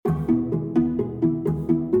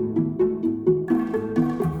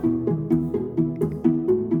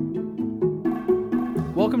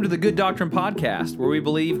Good Doctrine Podcast, where we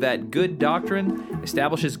believe that good doctrine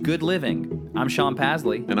establishes good living. I'm Sean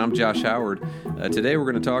Pasley. And I'm Josh Howard. Today we're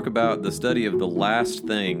going to talk about the study of the last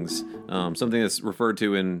things, something that's referred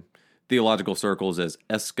to in theological circles as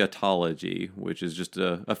eschatology, which is just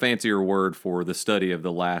a fancier word for the study of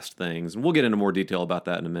the last things. And we'll get into more detail about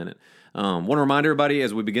that in a minute. Want to remind everybody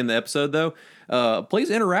as we begin the episode, though,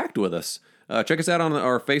 please interact with us. Check us out on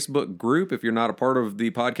our Facebook group. If you're not a part of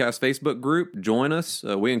the podcast Facebook group, join us.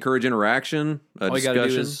 We encourage interaction,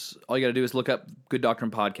 discussion. All you got to do is look up Good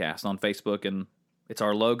Doctrine Podcast on Facebook, and it's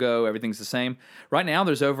our logo. Everything's the same. Right now,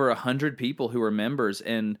 there's over 100 people who are members,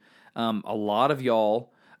 and a lot of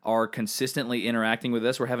y'all are consistently interacting with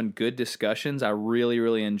us. We're having good discussions. I really,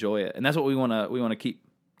 really enjoy it, and that's what we want to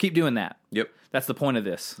keep doing. That. Yep, that's the point of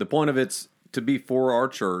this. The point of it's to be for our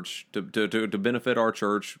church, to benefit our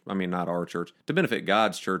church. I mean, not our church, to benefit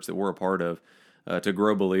God's church that we're a part of, to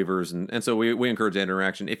grow believers, and so we encourage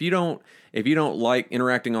interaction. If you don't like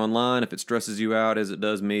interacting online, if it stresses you out as it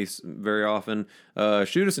does me very often,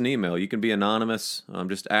 shoot us an email. You can be anonymous.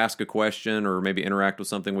 Just ask a question, or maybe interact with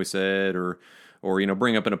something we said, or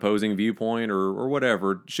bring up an opposing viewpoint, or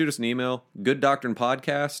whatever. Shoot us an email,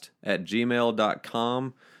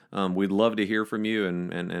 gooddoctrinepodcast@gmail.com. We'd love to hear from you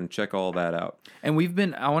and check all that out. And we've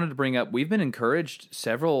been encouraged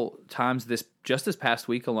several times this past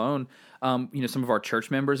week alone. Some of our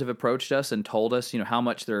church members have approached us and told us, how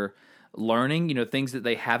much they're learning, things that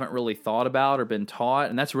they haven't really thought about or been taught.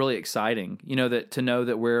 And that's really exciting, to know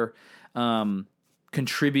that we're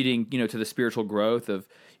contributing, to the spiritual growth of,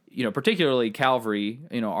 particularly Calvary,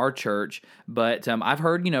 our church. But I've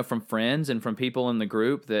heard, from friends and from people in the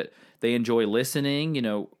group that they enjoy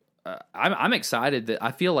listening. I'm excited that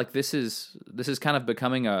I feel like this is kind of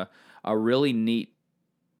becoming a really neat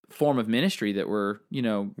form of ministry that we're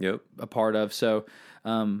a part of. So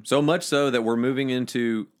so much so that we're moving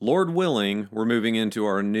into, Lord willing,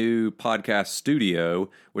 our new podcast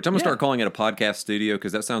studio, which I'm gonna start calling it a podcast studio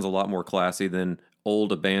because that sounds a lot more classy than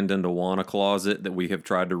old abandoned Awana closet that we have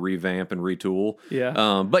tried to revamp and retool.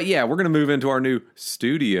 Yeah. But yeah, we're going to move into our new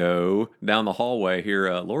studio down the hallway here,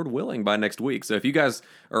 Lord willing, by next week. So if you guys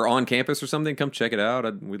are on campus or something, come check it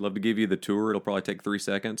out. We'd love to give you the tour. It'll probably take 3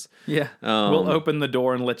 seconds. Yeah. We'll open the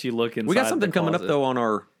door and let you look inside. We got something coming up, though, on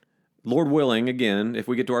our, Lord willing, again, if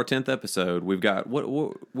we get to our 10th episode, we've got, what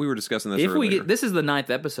we were discussing this earlier. This is the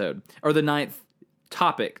 9th episode, or the 9th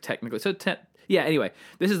topic, technically. So anyway,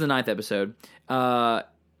 this is the 9th episode. I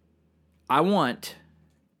want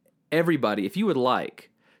everybody, if you would like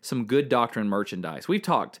some Good Doctrine merchandise. We've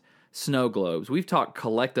talked snow globes. We've talked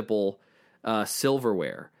collectible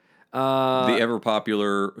silverware. The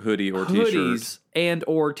ever-popular hoodie or T-shirt. Hoodies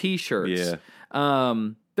or T-shirts. Yeah.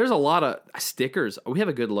 There's a lot of stickers. We have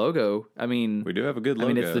a good logo. I mean, we do have a good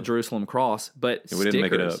logo. It's the Jerusalem cross, but we didn't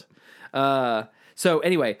make it up. So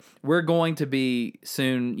anyway, we're going to be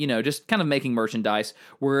soon, just kind of making merchandise.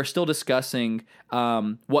 We're still discussing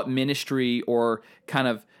what ministry or kind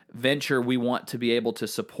of venture we want to be able to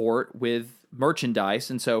support with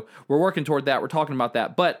merchandise. And so we're working toward that. We're talking about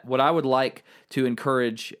that. But what I would like to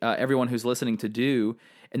encourage everyone who's listening to do,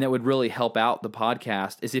 and that would really help out the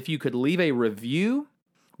podcast, is if you could leave a review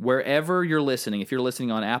wherever you're listening. If you're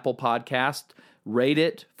listening on Apple Podcast, rate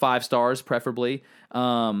it 5 stars, preferably.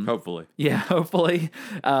 Hopefully. Yeah, hopefully.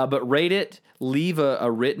 But rate it, leave a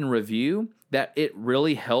written review. That it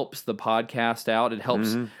really helps the podcast out. It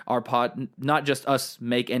helps our not just us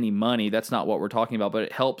make any money. That's not what we're talking about, but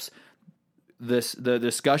it helps the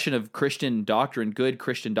discussion of Christian doctrine, good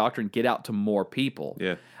Christian doctrine, get out to more people.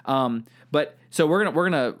 Yeah. But so we're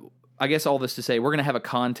gonna I guess all this to say, we're gonna have a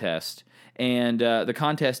contest, and the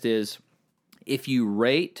contest is if you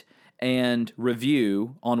rate and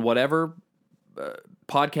review on whatever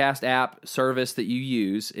podcast app service that you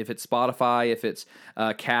use, if it's Spotify, if it's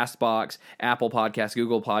CastBox, Apple Podcasts,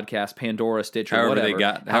 Google Podcasts, Pandora, Stitcher, however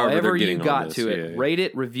you got to it, rate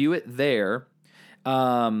it, review it there,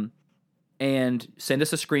 and send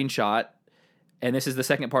us a screenshot. And this is the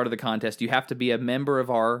second part of the contest. You have to be a member of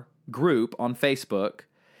our group on Facebook.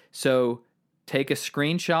 So take a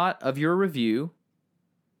screenshot of your review,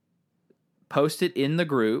 post it in the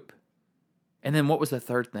group, and then what was the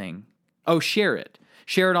third thing? Oh, share it.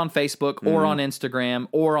 Share it on Facebook or on Instagram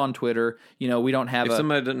or on Twitter. We don't have If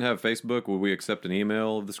somebody doesn't have Facebook, will we accept an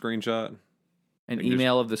email of the screenshot? An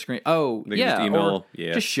email of the screen. Oh, yeah. Just email,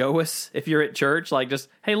 just show us if you're at church. Like, just,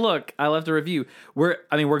 hey, look, I left a review. We're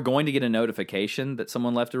going to get a notification that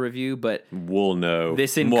someone left a review, but we'll know.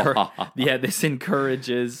 This encourages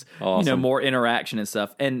awesome. More interaction and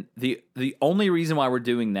stuff. And the only reason why we're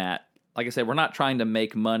doing that, like I said, we're not trying to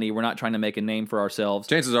make money. We're not trying to make a name for ourselves.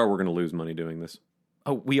 Chances are we're going to lose money doing this.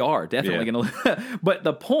 Oh, we are definitely going to. But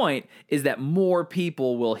the point is that more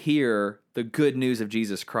people will hear the good news of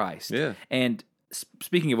Jesus Christ. Yeah. And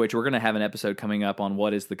speaking of which, we're going to have an episode coming up on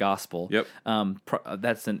what is the gospel. Yep.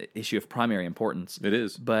 That's an issue of primary importance. It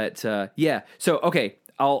is. But yeah. So, okay,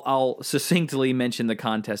 I'll succinctly mention the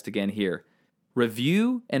contest again here.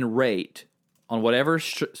 Review and rate on whatever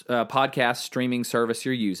podcast streaming service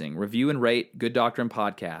you're using. Review and rate Good Doctrine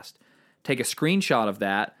Podcast. Take a screenshot of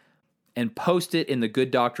that and post it in the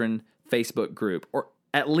Good Doctrine Facebook group, or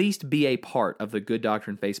at least be a part of the Good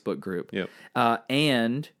Doctrine Facebook group. Yep.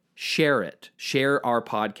 And share it. Share our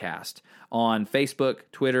podcast on Facebook,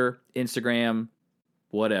 Twitter, Instagram,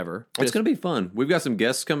 whatever. It's going to be fun. We've got some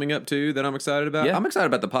guests coming up, too, that I'm excited about. Yeah. I'm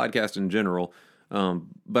excited about the podcast in general,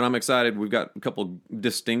 but I'm excited. We've got a couple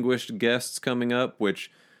distinguished guests coming up,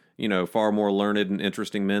 which, far more learned and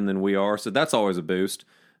interesting men than we are, so that's always a boost.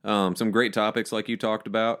 Some great topics like you talked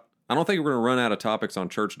about. I don't think we're going to run out of topics on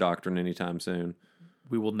church doctrine anytime soon.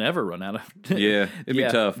 We will never run out of... Yeah, it'd be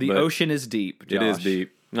tough. The ocean is deep, Josh. It is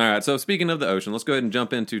deep. All right, so speaking of the ocean, let's go ahead and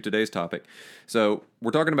jump into today's topic. So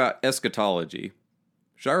we're talking about eschatology.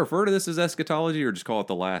 Should I refer to this as eschatology or just call it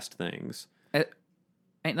the last things?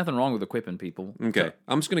 Ain't nothing wrong with equipping people. Okay, So,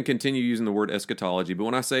 I'm just going to continue using the word eschatology, but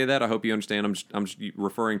when I say that, I hope you understand I'm just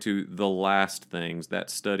referring to the last things, that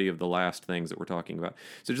study of the last things that we're talking about.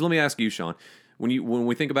 So just let me ask you, Sean, when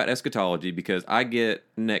we think about eschatology, because I get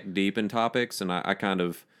neck deep in topics and I kind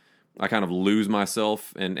of lose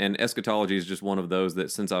myself, and eschatology is just one of those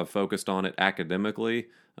that since I've focused on it academically,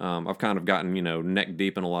 I've kind of gotten, neck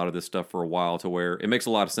deep in a lot of this stuff for a while, to where it makes a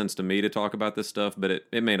lot of sense to me to talk about this stuff, but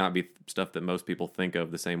it may not be stuff that most people think of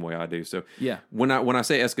the same way I do. So yeah. when I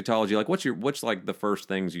say eschatology, like what's like the first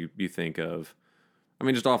things you think of? I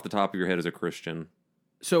mean, just off the top of your head as a Christian.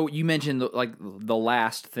 So you mentioned the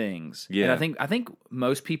last things. Yeah. And I think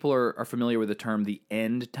most people are familiar with the term the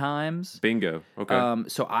end times. Bingo. Okay.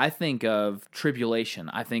 So I think of tribulation.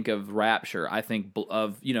 I think of rapture. I think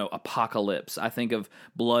of apocalypse. I think of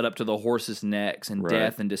blood up to the horses' necks and Right.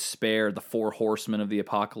 death and despair. The 4 horsemen of the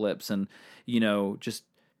apocalypse, and just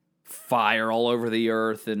fire all over the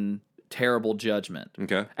earth and terrible judgment.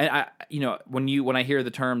 Okay. And when I hear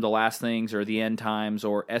the term the last things or the end times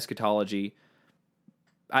or eschatology,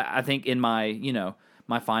 I think in my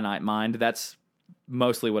my finite mind, that's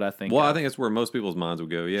mostly what I think. Well, of. I think that's where most people's minds would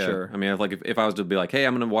go. Yeah. Sure. I mean, if I was to be like, hey,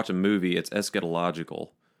 I'm going to watch a movie, it's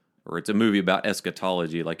eschatological, or it's a movie about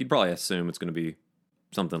eschatology, like you'd probably assume it's going to be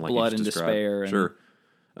something like Blood you just and described. despair and-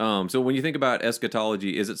 Sure. So when you think about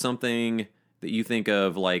eschatology, is it something that you think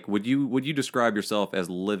of like would you describe yourself as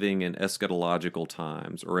living in eschatological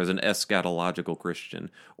times, or as an eschatological Christian,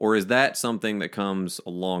 or is that something that comes a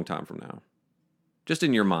long time from now? Just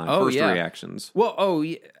in your mind, first reactions. Well,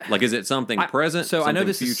 yeah. Like, is it something present? So I know something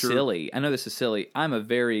this future? is silly. I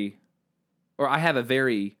have a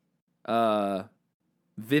very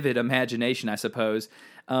vivid imagination, I suppose.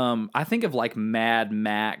 I think of like Mad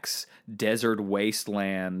Max, desert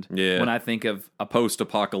wasteland. Yeah. When I think of a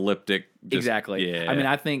Post-apocalyptic. exactly. Yeah. I mean,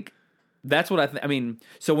 I think that's what I mean.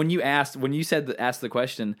 So when you asked the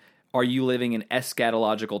question, are you living in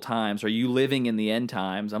eschatological times? Are you living in the end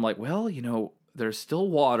times? I'm like, well, there's still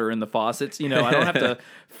water in the faucets. I don't have to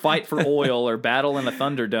fight for oil or battle in a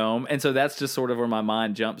Thunderdome. And so that's just sort of where my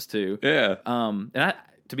mind jumps to. Yeah. And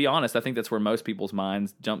to be honest, I think that's where most people's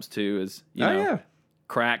minds jumps to is,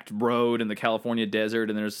 cracked road in the California desert,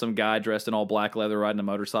 and there's some guy dressed in all black leather riding a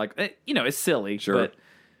motorcycle. It's silly. Sure. But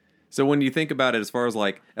So when you think about it, as far as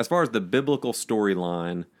the biblical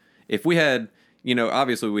storyline, if we had,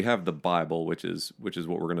 obviously we have the Bible, which is what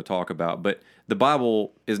we're going to talk about, but the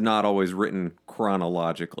Bible is not always written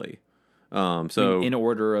chronologically. So in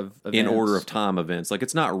order of events. in order of time events, like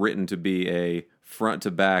it's not written to be a front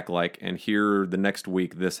to back, like, and here the next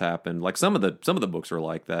week this happened. Like some of the books are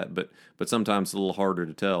like that, but sometimes it's a little harder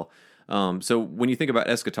to tell. So when you think about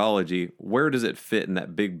eschatology, where does it fit in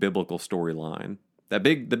that big biblical storyline? The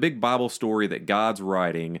big Bible story that God's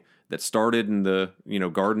writing, that started in the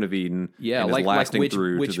Garden of Eden, Yeah, and is lasting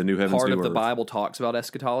through which to the new heavens, part new of the earth. Bible talks about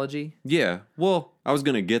eschatology? Yeah, well, I was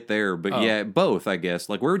going to get there, but yeah, both, I guess.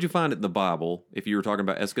 Like, where would you find it in the Bible if you were talking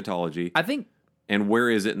about eschatology, I think, and where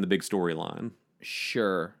is it in the big storyline?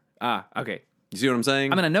 sure. Okay. You see what I'm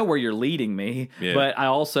saying? I mean, I know where you're leading me, Yeah. but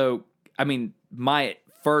my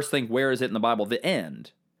first thing, where is it in the Bible? The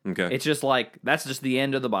end. Okay. It's just like, that's just the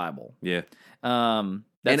end of the Bible. Yeah. That's,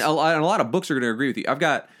 And a lot of books are going to agree with you.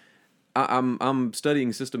 I'm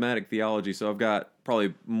studying systematic theology, so I've got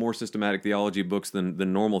probably more systematic theology books than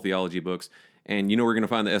normal theology books. And we're going to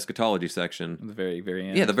find the eschatology section. the very, very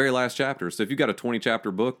end. Yeah, the very last chapter. So if you've got a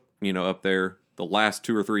 20-chapter book, up there, the last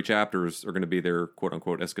 2 or 3 chapters are going to be their quote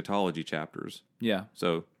unquote eschatology chapters. Yeah.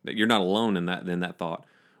 So you're not alone in that thought.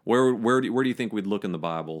 Where do you think we'd look in the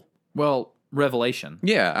Bible? Well, Revelation.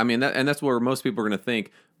 Yeah, I mean, that's where most people are going to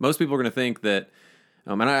think. Most people are going to think that,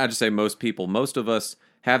 and I just say most people, most of us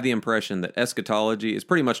have the impression that eschatology is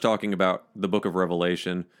pretty much talking about the book of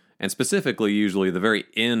Revelation, and specifically, usually, the very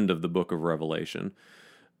end of the book of Revelation.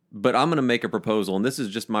 But I'm going to make a proposal, and this is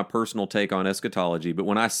just my personal take on eschatology. But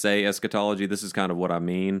when I say eschatology, this is kind of what I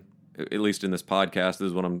mean, at least in this podcast. This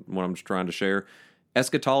is what I'm just trying to share.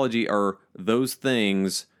 Eschatology are those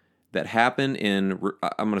things that happen in,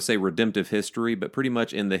 I'm going to say redemptive history, but pretty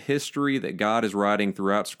much in the history that God is writing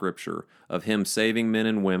throughout Scripture of Him saving men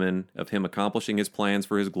and women, of Him accomplishing His plans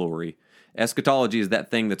for His glory. Eschatology is that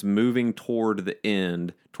thing that's moving toward the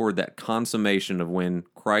end, toward that consummation of when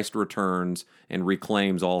Christ returns and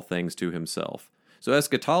reclaims all things to Himself. So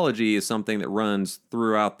eschatology is something that runs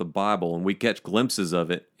throughout the Bible, and we catch glimpses of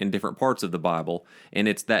it in different parts of the Bible, and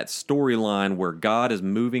it's that storyline where God is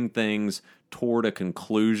moving things toward a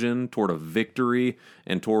conclusion, toward a victory,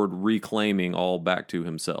 and toward reclaiming all back to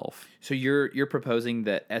Himself. So you're proposing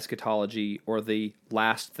that eschatology, or the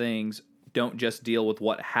last things, don't just deal with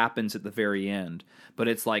what happens at the very end, but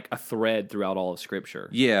it's like a thread throughout all of Scripture.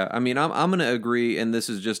 Yeah, I mean, I'm going to agree, and this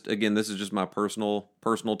is just my personal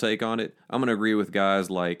take on it. I'm going to agree with guys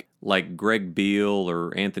like Greg Beale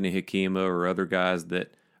or Anthony Hakima or other guys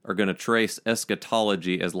that are going to trace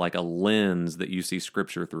eschatology as like a lens that you see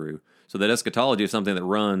Scripture through. So that eschatology is something that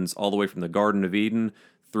runs all the way from the Garden of Eden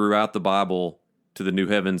throughout the Bible to the new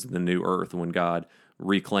heavens and the new earth when God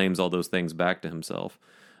reclaims all those things back to Himself.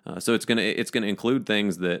 So it's gonna include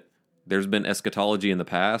things that there's been eschatology in the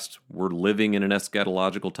past. We're living in an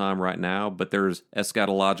eschatological time right now, but there's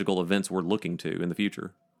eschatological events we're looking to in the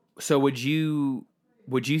future. So would you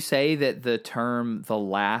say that the term "the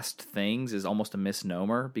last things" is almost a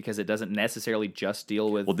misnomer because it doesn't necessarily just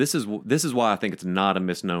deal with? Well, this is why I think it's not a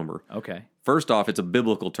misnomer. Okay. First off, it's a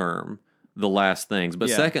biblical term, the last things. But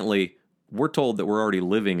secondly, we're told that we're already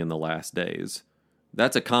living in the last days.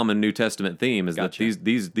 That's a common New Testament theme, is that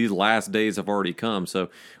these last days have already come. So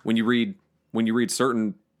when you read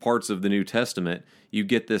certain parts of the New Testament, you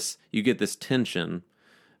get this tension.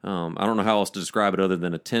 I don't know how else to describe it other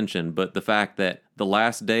than a tension, but the fact that the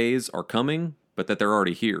last days are coming, but that they're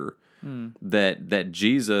already here. That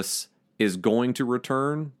Jesus is going to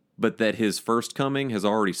return, but that His first coming has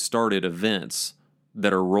already started events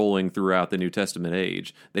that are rolling throughout the New Testament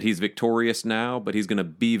age. That He's victorious now, but He's going to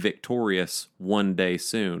be victorious one day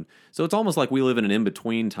soon. So it's almost like we live in an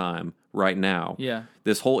in-between time right now. Yeah.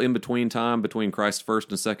 This whole in-between time between Christ's first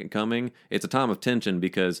and second coming, it's a time of tension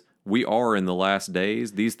because we are in the last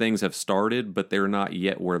days. These things have started, but they're not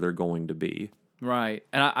yet where they're going to be. Right.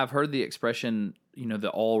 And I've heard the expression, the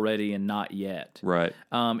already and not yet. Right.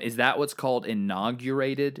 Is that what's called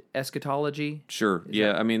inaugurated eschatology? Sure.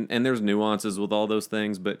 I mean, and there's nuances with all those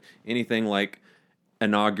things, but anything like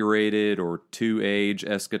inaugurated or two-age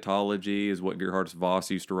eschatology is what Gerhardus Voss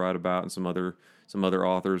used to write about, and some other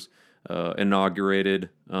authors. Inaugurated.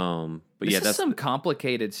 But this is some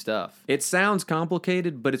complicated stuff. It sounds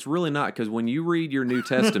complicated, but it's really not, because when you read your New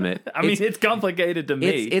Testament, it's complicated to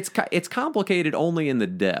me. It's complicated only in the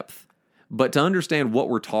depth. But to understand what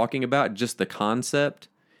we're talking about, just the concept,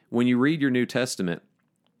 when you read your New Testament,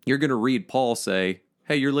 you're going to read Paul say,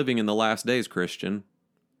 "Hey, you're living in the last days, Christian,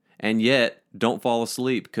 and yet don't fall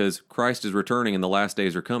asleep because Christ is returning and the last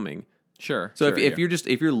days are coming." Sure. So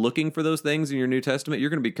if you're looking for those things in your New Testament,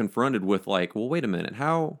 you're going to be confronted with like, well, wait a minute,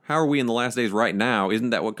 how are we in the last days right now?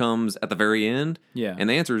 Isn't that what comes at the very end? Yeah.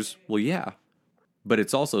 And the answer is, well, yeah. But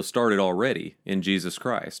it's also started already in Jesus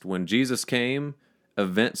Christ. When Jesus came,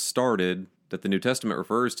 events started that the New Testament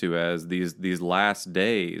refers to as these last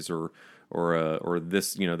days or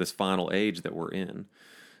this this final age that we're in.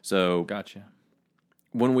 So gotcha.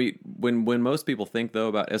 When most people think though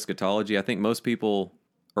about eschatology, I think most people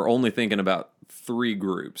are only thinking about 3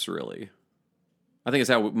 groups, really. I think it's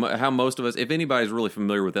how most of us, if anybody's really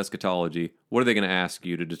familiar with eschatology, what are they going to ask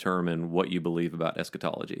you to determine what you believe about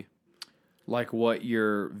eschatology? Like what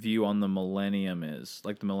your view on the millennium is,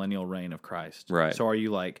 like the millennial reign of Christ. Right. So are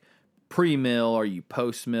you like pre-mill, are you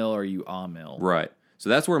post-mill, are you a-mill? Right. So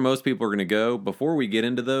that's where most people are going to go. Before we get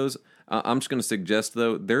into those, I'm just going to suggest,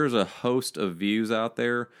 though, there's a host of views out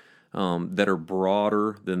there that are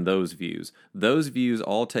broader than those views. Those views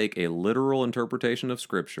all take a literal interpretation of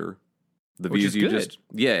Scripture. Which is good.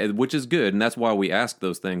 Which is good, and that's why we ask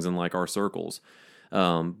those things in like our circles.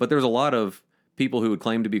 But there's a lot of people who would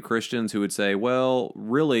claim to be Christians who would say, well,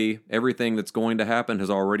 really, everything that's going to happen has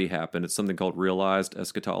already happened. It's something called realized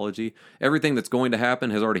eschatology. Everything that's going to happen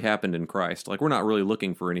has already happened in Christ. Like, we're not really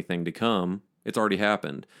looking for anything to come. It's already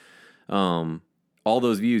happened. All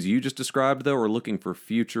those views you just described, though, are looking for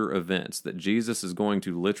future events, that Jesus is going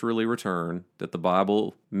to literally return, that the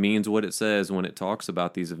Bible means what it says when it talks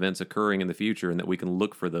about these events occurring in the future, and that we can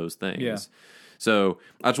look for those things. Yeah. So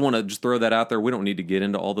I just want to just throw that out there. We don't need to get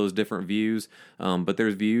into all those different views, but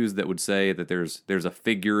there's views that would say that there's a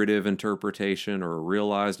figurative interpretation or a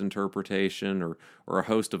realized interpretation or a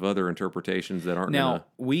host of other interpretations that aren't Now,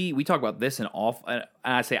 we talk about this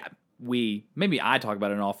I say maybe I talk about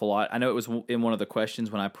it an awful lot. I know it was in one of the questions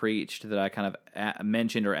when I preached that I kind of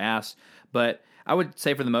mentioned or asked, but I would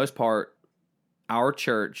say for the most part, our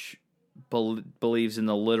church believes in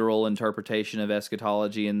the literal interpretation of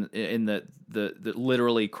eschatology and in the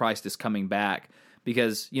literally Christ is coming back,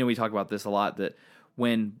 because we talk about this a lot, that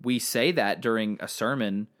when we say that during a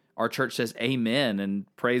sermon, our church says amen and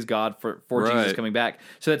praise God for Right. Jesus coming back.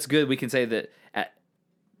 So that's good. We can say that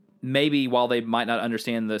maybe while they might not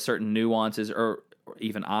understand the certain nuances, or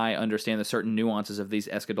even I understand the certain nuances of these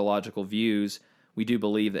eschatological views, we do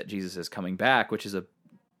believe that Jesus is coming back, which is a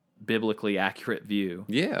biblically accurate view.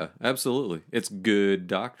 Yeah, absolutely. It's good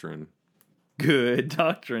doctrine. Good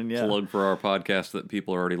doctrine, yeah. Plug for our podcast that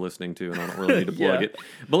people are already listening to, and I don't really need to plug Yeah. it.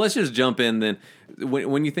 But let's just jump in then.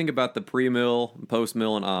 When you think about the pre-mill,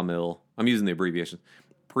 post-mill, and amill, I'm using the abbreviation.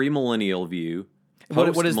 Premillennial view.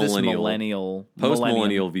 What is this millennial?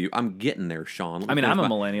 Post-millennial view. I'm getting there, Sean. I mean, I'm a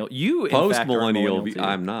millennial. You, in fact, are a Post-millennial millennial view. too.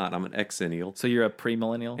 I'm not. I'm an ex-ennial. So you're a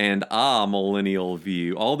pre-millennial? And millennial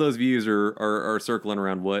view. All those views are circling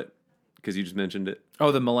around what? Because you just mentioned it.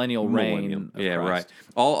 Oh, the millennial reign. Millennium. Of Yeah, Christ.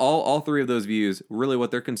 right. All three of those views, really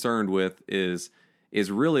what they're concerned with is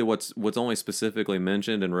really what's only specifically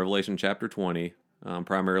mentioned in Revelation chapter 20,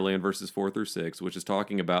 primarily in verses 4 through 6, which is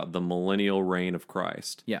talking about the millennial reign of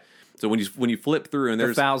Christ. Yeah. So when you flip through, and The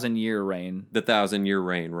there's 1,000-year reign. the 1,000-year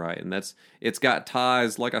reign, right? And it's got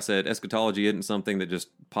ties. Like I said, eschatology isn't something that just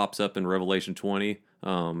pops up in Revelation 20.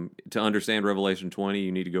 To understand Revelation 20,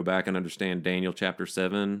 you need to go back and understand Daniel chapter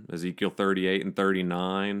 7, Ezekiel 38 and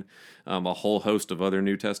 39, a whole host of other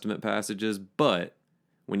New Testament passages. But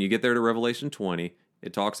when you get there to Revelation 20,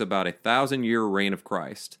 it talks about a 1,000-year reign of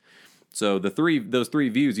Christ. So those three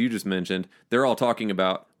views you just mentioned, they're all talking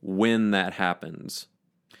about when that happens.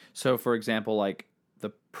 So, for example, like the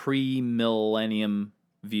pre-millennium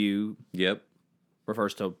view Yep.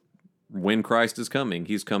 refers to When Christ is coming,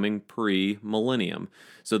 he's coming pre-millennium.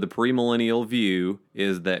 So the premillennial view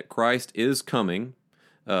is that Christ is coming,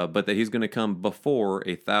 but that he's going to come before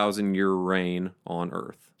a 1,000-year reign on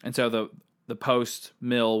earth. And so the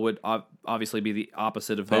post-mill would obviously be the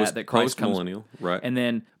opposite of that Christ comes. Post-millennial, right. And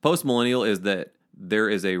then, Post-millennial is that there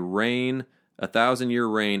is a reign, a 1,000-year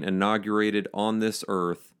reign inaugurated on this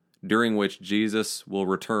earth, during which Jesus will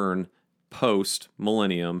return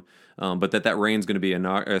post-millennium, but that reign's going to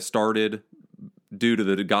be started due to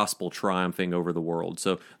the gospel triumphing over the world.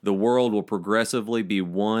 So the world will progressively be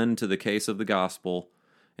won to the case of the gospel,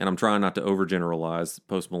 and I'm trying not to overgeneralize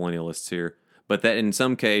post-millennialists here, but that in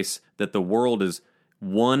some case that the world is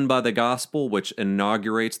won by the gospel, which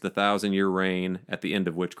inaugurates the 1,000-year reign, at the end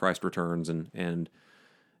of which Christ returns, and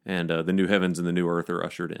the new heavens and the new earth are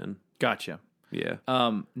ushered in. gotcha. Yeah.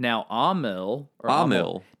 Now Amil or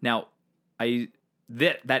Amil. Now,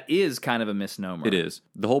 that is kind of a misnomer. It is.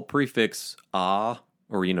 The whole prefix or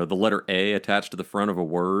the letter A attached to the front of a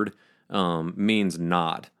word means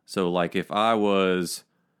not. So like if I was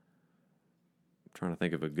trying to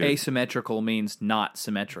think of a good Asymmetrical means not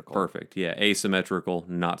symmetrical. Perfect. Yeah, asymmetrical,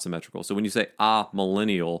 not symmetrical. So when you say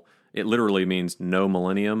millennial, it literally means no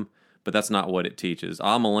millennium, but that's not what it teaches.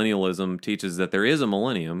 Millennialism teaches that there is a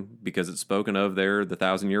millennium because it's spoken of there, the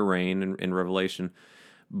 1,000-year reign in Revelation.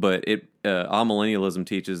 But millennialism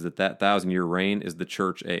teaches that 1,000-year reign is the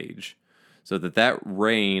church age. So that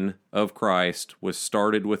reign of Christ was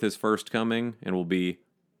started with his first coming and will be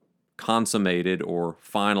consummated or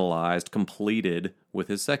finalized, completed with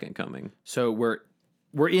his second coming. So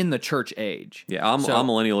we're in the church age. Yeah,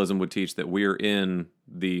 millennialism would teach that we're in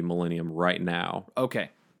the millennium right now. Okay.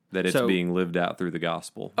 That it's being lived out through the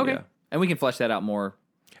gospel. Okay. Yeah. And we can flesh that out more.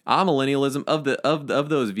 Millennialism of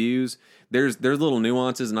those views, there's little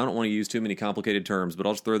nuances, and I don't want to use too many complicated terms, but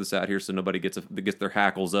I'll just throw this out here so nobody gets their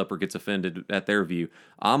hackles up or gets offended at their view.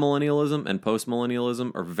 Millennialism and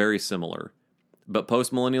postmillennialism are very similar. But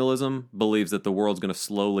postmillennialism believes that the world's going to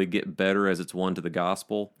slowly get better as it's won to the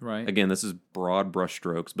gospel. Right. Again, this is broad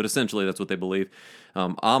brushstrokes, but essentially that's what they believe.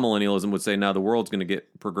 Amillennialism would say, now the world's going to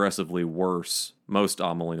get progressively worse. Most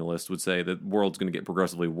amillennialists would say that the world's going to get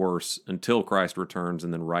progressively worse until Christ returns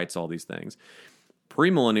and then rights all these things.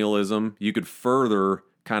 Premillennialism, you could further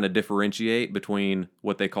kind of differentiate between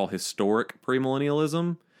what they call historic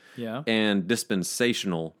premillennialism Yeah. and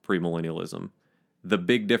dispensational premillennialism. The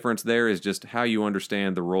big difference there is just how you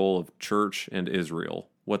understand the role of church and Israel,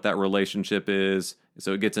 what that relationship is.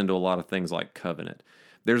 So it gets into a lot of things like covenant.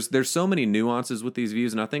 There's so many nuances with these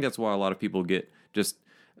views, and I think that's why a lot of people get just,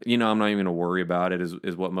 I'm not even going to worry about it,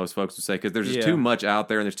 is what most folks would say, because there's just too much out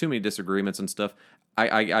there and there's too many disagreements and stuff.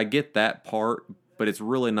 I get that part, but it's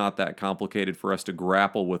really not that complicated for us to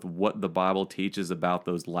grapple with what the Bible teaches about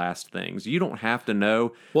those last things. You don't have to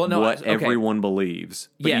know what everyone believes,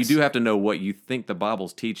 but Yes. you do have to know what you think the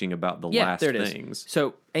Bible's teaching about the last there it things. is.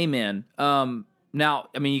 So, amen. Now,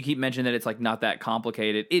 I mean, you keep mentioning that it's like not that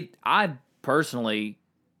complicated. I personally,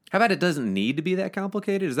 How about it doesn't need to be that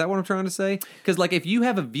complicated? Is that what I'm trying to say? Because, like, if you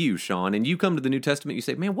have a view, Sean, and you come to the New Testament, you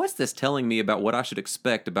say, man, what's this telling me about what I should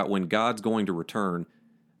expect about when God's going to return?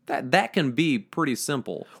 That can be pretty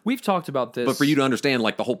simple. we've talked about this. But for you to understand,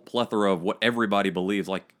 like, the whole plethora of what everybody believes,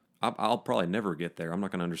 like, I'll probably never get there. I'm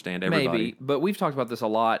not going to understand everybody. Maybe, but we've talked about this a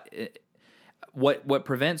lot. What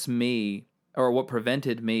prevents me, or what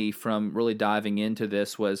prevented me from really diving into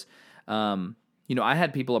this was, I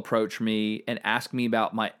had people approach me and ask me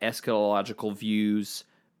about my eschatological views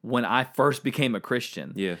when I first became a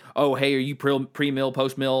Christian. Yeah. Oh, hey, are you pre-mill,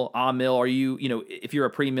 post-mill, mill? Are you, if you're a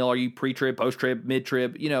pre-mill, are you pre-trib, post-trib,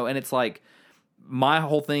 mid-trib? And it's like, my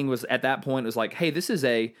whole thing was at that point was like, hey, this is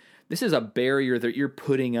a barrier that you're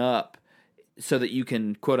putting up so that you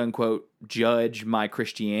can quote unquote judge my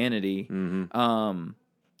Christianity. Mm-hmm.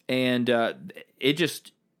 It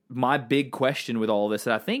just, my big question with all this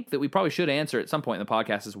that I think that we probably should answer at some point in the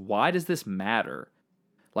podcast is, why does this matter?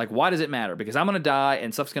 Like, why does it matter? Because I'm going to die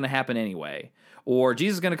and stuff's going to happen anyway. Or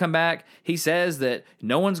Jesus is going to come back. He says that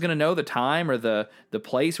no one's going to know the time or the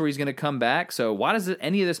place where he's going to come back. So why does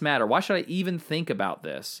any of this matter? Why should I even think about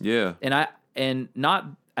this? Yeah. And I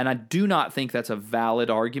do not think that's a valid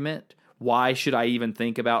argument. Why should I even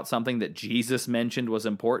think about something that Jesus mentioned was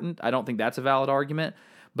important? I don't think that's a valid argument.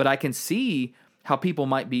 But I can see how people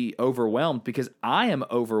might be overwhelmed, because I am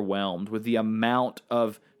overwhelmed with the amount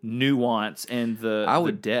of nuance and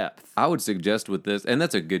the depth. I would suggest with this, and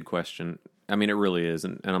that's a good question. I mean, it really is,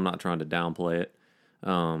 and I'm not trying to downplay it.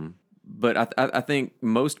 But I think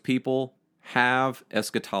most people have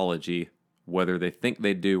eschatology, whether they think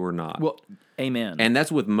they do or not. Well, amen. And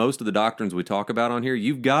that's with most of the doctrines we talk about on here.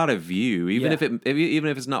 You've got a view, even if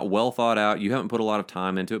it's not well thought out. You haven't put a lot of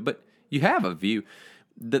time into it, but you have a view.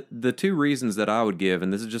 The two reasons that I would give,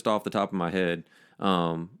 and this is just off the top of my head,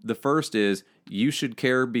 the first is you should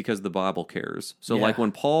care because the Bible cares. So like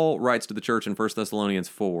when Paul writes to the church in 1 Thessalonians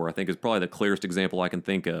 4, I think is probably the clearest example I can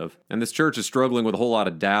think of. And this church is struggling with a whole lot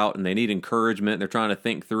of doubt, and they need encouragement. They're trying to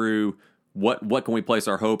think through what can we place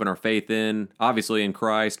our hope and our faith in, obviously in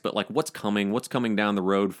Christ, but like what's coming down the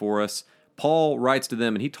road for us. Paul writes to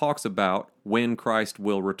them and he talks about when Christ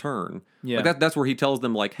will return. Yeah. Like that's where he tells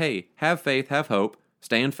them, like, hey, have faith, have hope,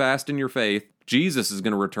 stand fast in your faith. Jesus is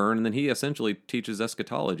going to return, and then he essentially teaches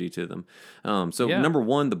eschatology to them. Number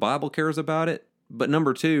one, the Bible cares about it, but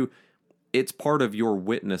number two, it's part of your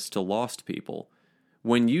witness to lost people.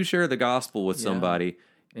 When you share the gospel with somebody,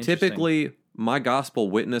 typically my gospel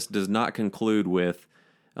witness does not conclude with,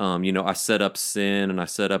 I set up sin and I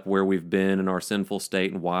set up where we've been in our sinful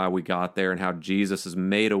state and why we got there and how Jesus has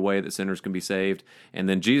made a way that sinners can be saved. And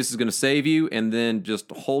then Jesus is going to save you, and then just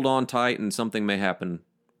hold on tight and something may happen,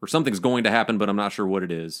 or something's going to happen, but I'm not sure what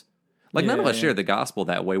it is. Like none of us share the gospel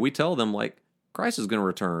that way. We tell them like Christ is going to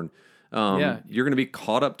return. You're going to be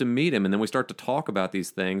caught up to meet him. And then we start to talk about these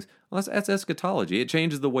things. Well, that's eschatology. It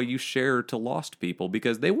changes the way you share to lost people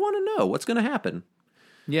because they want to know what's going to happen.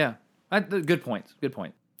 Yeah. Good point. Good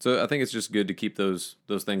point. So I think it's just good to keep those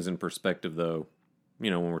things in perspective, though,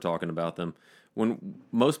 when we're talking about them. When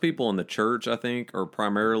most people in the church, I think, are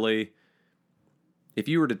primarily, if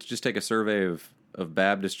you were to just take a survey of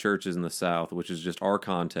Baptist churches in the South, which is just our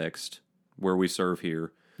context where we serve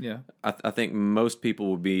here, I think most people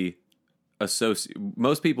would be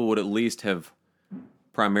most people would at least have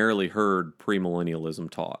primarily heard premillennialism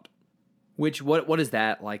taught. Which what does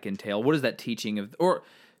that like entail? What is that teaching of, or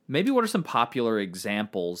maybe what are some popular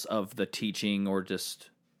examples of the teaching, or just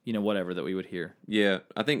whatever that we would hear? Yeah,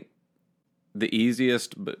 I think the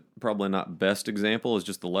easiest but probably not best example is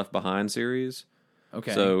just the Left Behind series.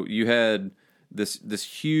 Okay. So you had this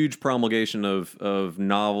huge promulgation of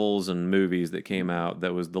novels and movies that came out.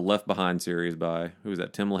 That was the Left Behind series by, who was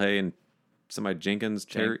that? Tim LaHaye and somebody Jenkins,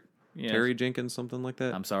 Terry Jenkins, something like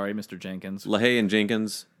that. I'm sorry, Mr. Jenkins. LaHaye and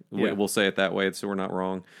Jenkins. Yeah. We'll say it that way, so we're not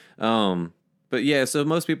wrong. But yeah, so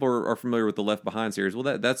most people are familiar with the Left Behind series.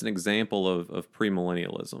 Well, that's an example of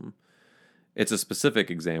premillennialism. It's a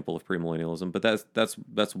specific example of premillennialism, but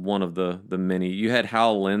that's one of the many. You had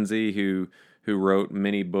Hal Lindsey who wrote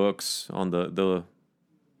many books on the.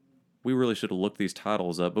 We really should have looked these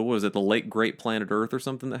titles up, but what was it? The Late Great Planet Earth or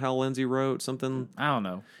something that Hal Lindsey wrote? Something? I don't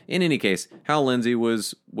know. In any case, Hal Lindsey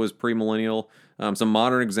was premillennial. Some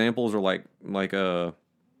modern examples are like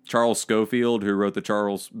Charles Scofield, who wrote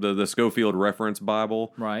the Scofield Reference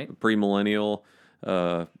Bible, Right. premillennial.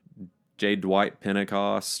 J. Dwight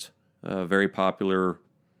Pentecost, very popular.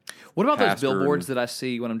 What about pastor those billboards that I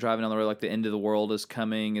see when I'm driving down the road, like the end of the world is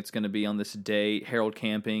coming, it's going to be on this date, Harold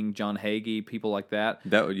Camping, John Hagee, people like that?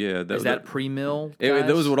 Is that pre-mill, guys?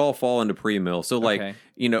 Those would all fall into pre-mill. So, Okay.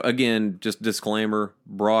 again, just disclaimer,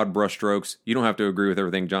 broad brushstrokes. You don't have to agree with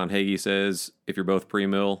everything John Hagee says if you're both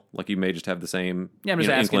pre-mill. Like, you may just have the same Yeah, I'm just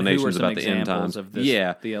asking who were inclinations some about the end examples times. of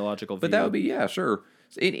this theological view. But that would be, sure.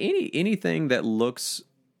 Anything that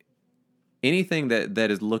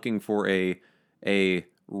is looking for a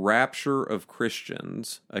rapture of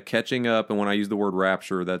Christians, a catching up, and when I use the word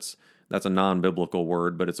rapture, that's a non-biblical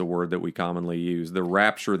word, but it's a word that we commonly use. The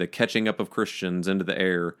rapture, the catching up of Christians into the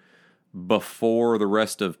air before the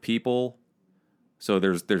rest of people. So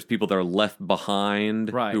there's people that are left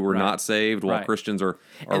behind who were not saved while Christians are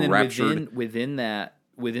and then raptured. Within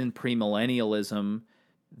premillennialism,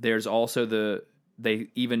 there's also they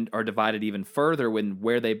even are divided even further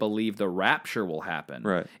where they believe the rapture will happen.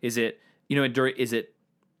 Right. Is it is it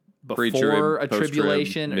before Pre-trib, a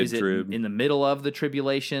tribulation? Is it mid-trib. in the middle of the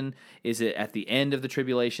tribulation? Is it at the end of the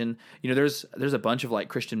tribulation? there's a bunch of like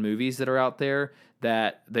Christian movies that are out there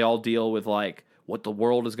that they all deal with like what the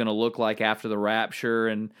world is going to look like after the rapture,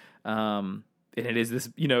 and it is this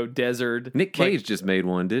desert. Nick Cage just made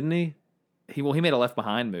one, didn't he? He made a Left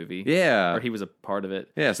Behind movie. Yeah. Or he was a part of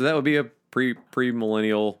it. Yeah, so that would be a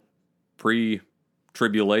pre-millennial,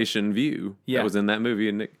 pre-tribulation view that was in that movie.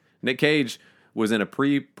 And Nick Cage was in a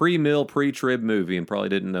pre-mill, pre-trib movie and probably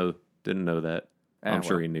didn't know that. I'm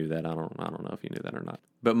sure he knew that. I don't know if he knew that or not.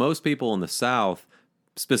 But most people in the South,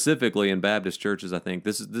 specifically in Baptist churches, I think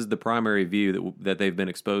this is the primary view that they've been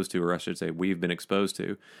exposed to, or I should say we've been exposed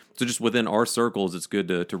to. So just within our circles, it's good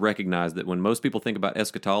to recognize that when most people think about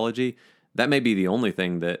eschatology, that may be the only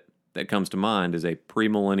thing that comes to mind is a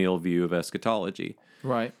premillennial view of eschatology.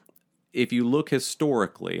 Right. If you look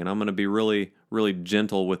historically, and I'm going to be really, really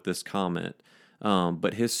gentle with this comment,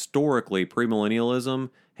 but historically, premillennialism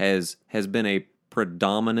has been a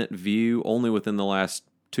predominant view only within the last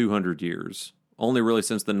 200 years. Only really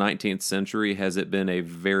since the 19th century has it been a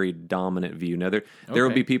very dominant view. Now, there will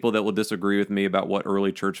be people that will disagree with me about what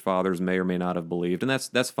early church fathers may or may not have believed, and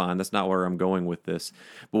that's fine. That's not where I'm going with this.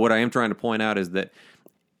 But what I am trying to point out is that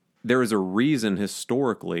there is a reason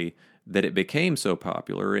historically that it became so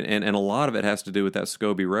popular, and a lot of it has to do with that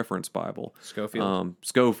Scobie Reference Bible. Scofield.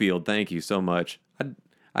 Scofield, thank you so much.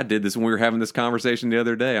 I did this when we were having this conversation the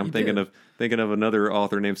other day. I'm thinking of another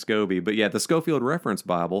author named Scobie. But yeah, the Scofield Reference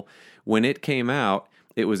Bible, when it came out,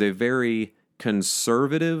 it was a very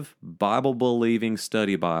conservative, Bible-believing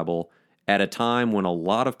study Bible at a time when a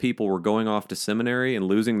lot of people were going off to seminary and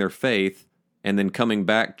losing their faith and then coming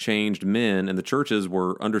back changed men, and the churches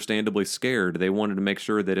were understandably scared. They wanted to make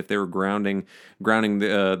sure that if they were grounding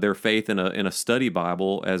their faith in a study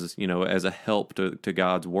Bible as a help to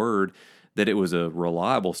God's Word, that it was a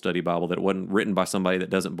reliable study Bible, that it wasn't written by somebody that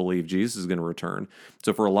doesn't believe Jesus is going to return.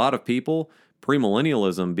 So for a lot of people,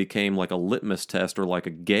 premillennialism became like a litmus test or like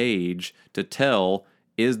a gauge to tell,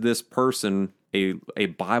 is this person a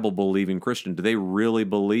Bible-believing Christian? Do they really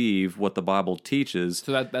believe what the Bible teaches?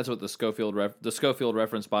 So that's what the Scofield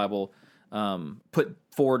Reference Bible put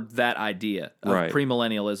forward, that idea of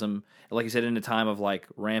premillennialism, like you said, in a time of like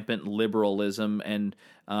rampant liberalism and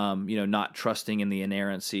not trusting in the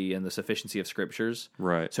inerrancy and the sufficiency of scriptures.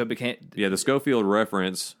 Right. So it became the Scofield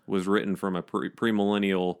Reference was written from a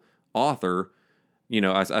premillennial author.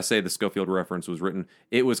 I say the Scofield Reference was written.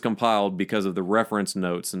 It was compiled because of the reference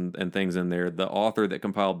notes and things in there. The author that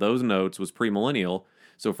compiled those notes was premillennial.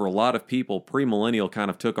 So for a lot of people, premillennial kind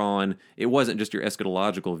of took on, it wasn't just your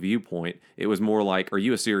eschatological viewpoint. It was more like, are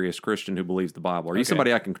you a serious Christian who believes the Bible? Are you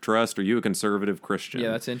somebody I can trust? Are you a conservative Christian?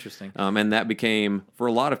 Yeah, that's interesting. And that became, for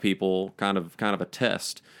a lot of people, kind of a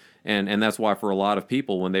test. And that's why for a lot of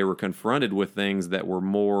people, when they were confronted with things that were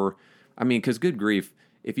more, because good grief,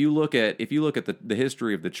 if you look at the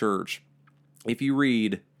history of the church, if you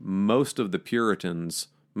read most of the Puritan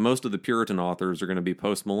authors are going to be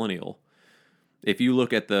postmillennial. If you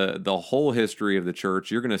look at the whole history of the church,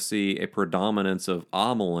 you're going to see a predominance of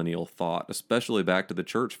amillennial thought, especially back to the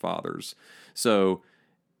church fathers. So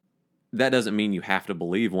that doesn't mean you have to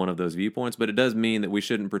believe one of those viewpoints, but it does mean that we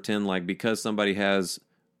shouldn't pretend like because somebody has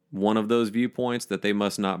one of those viewpoints that they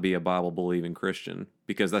must not be a Bible-believing Christian,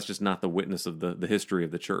 because that's just not the witness of the history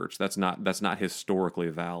of the church. That's not historically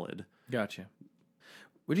valid. Gotcha.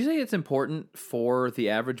 Would you say it's important for the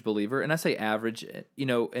average believer, and I say average,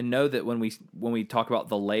 and know that when we talk about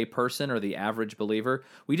the lay person or the average believer,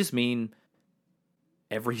 we just mean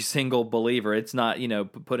every single believer. It's not,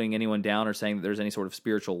 putting anyone down or saying that there's any sort of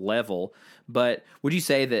spiritual level. But would you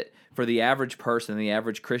say that for the average person, the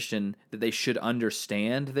average Christian, that they should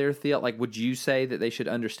understand their theology? Like, would you say that they should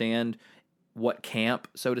understand what camp,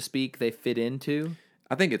 so to speak, they fit into?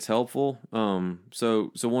 I think it's helpful.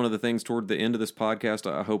 So one of the things toward the end of this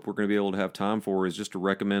podcast, I hope we're going to be able to have time for, is just to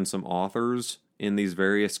recommend some authors in these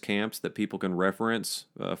various camps that people can reference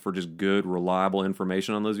for just good, reliable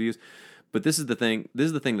information on those views. But this is the thing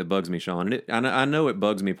that bugs me, Sean. And I know it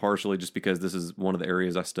bugs me partially just because this is one of the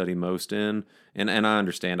areas I study most in, and I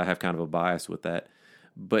understand I have kind of a bias with that.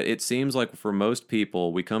 But it seems like for most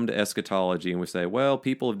people, we come to eschatology and we say, well,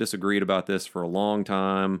 people have disagreed about this for a long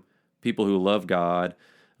time. People who love God.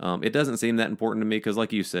 It doesn't seem that important to me because,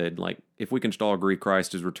 like you said, like if we can just all agree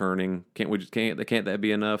Christ is returning, can't that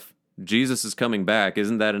be enough? Jesus is coming back.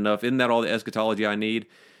 Isn't that enough? Isn't that all the eschatology I need?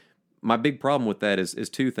 My big problem with that is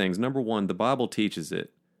two things. Number one, the Bible teaches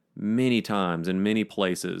it many times in many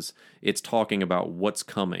places. It's talking about what's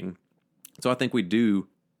coming. So I think we do,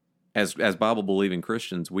 as Bible-believing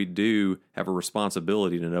Christians, we do have a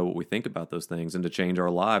responsibility to know what we think about those things and to change our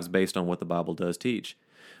lives based on what the Bible does teach.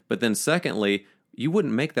 But then secondly, you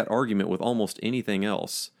wouldn't make that argument with almost anything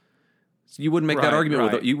else. You wouldn't make that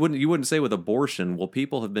argument with you wouldn't say with abortion. Well,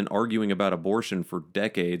 people have been arguing about abortion for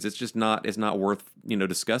decades. It's not worth,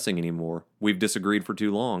 discussing anymore. We've disagreed for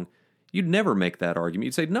too long. You'd never make that argument.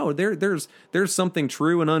 You'd say, no, there's something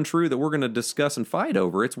true and untrue that we're going to discuss and fight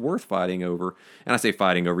over. It's worth fighting over. And I say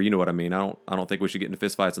fighting over, you know what I mean. I don't think we should get into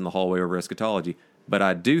fistfights in the hallway over eschatology. But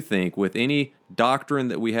I do think with any doctrine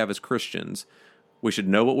that we have as Christians, we should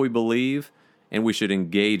know what we believe and we should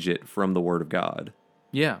engage it from the Word of God.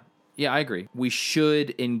 Yeah. Yeah, I agree. We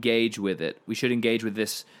should engage with it. We should engage with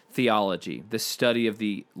this theology, this study of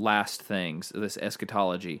the last things, this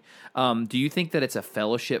eschatology. Do you think that it's a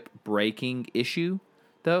fellowship breaking issue,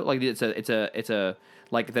 though? Like it's a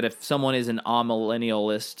like that if someone is an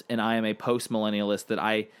amillennialist and I am a postmillennialist,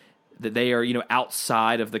 that they are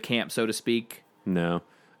outside of the camp, so to speak? No,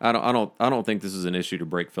 I don't think this is an issue to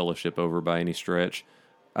break fellowship over by any stretch.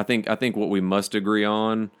 I think what we must agree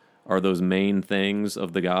on are those main things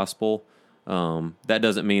of the gospel. That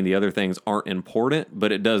doesn't mean the other things aren't important,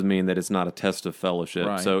 but it does mean that it's not a test of fellowship.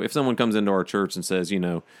 Right. So if someone comes into our church and says,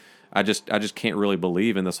 I just can't really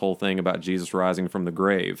believe in this whole thing about Jesus rising from the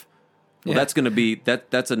grave, well, that's going to be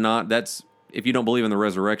that's if you don't believe in the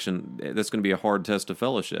resurrection, that's going to be a hard test of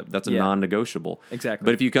fellowship. That's a non-negotiable. Exactly.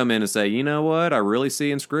 But if you come in and say, you know what, I really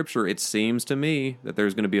see in Scripture, it seems to me that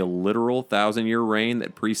there's going to be a literal 1,000-year reign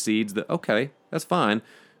that precedes okay, that's fine.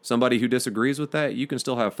 Somebody who disagrees with that, you can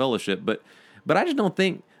still have fellowship, but I just don't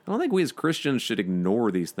think we as Christians should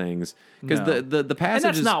ignore these things because the passage.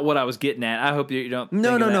 And that's not what I was getting at. I hope you don't.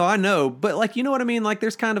 No. I know, but you know what I mean. Like,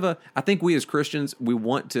 there's kind of I think we as Christians we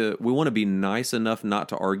want to be nice enough not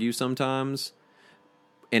to argue sometimes,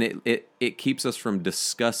 and it keeps us from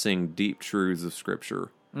discussing deep truths of Scripture.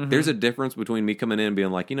 Mm-hmm. There's a difference between me coming in and being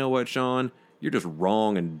like, you know what, Sean, you're just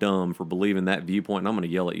wrong and dumb for believing that viewpoint, and I'm going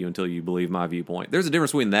to yell at you until you believe my viewpoint. There's a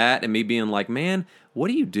difference between that and me being like, man, what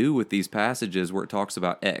do you do with these passages where it talks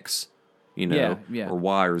about X, or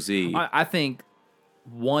Y or Z? I think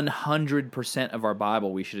 100% of our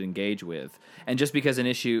Bible we should engage with. And just because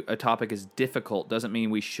a topic is difficult doesn't mean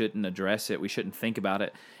we shouldn't address it, we shouldn't think about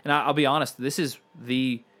it. And I'll be honest, this is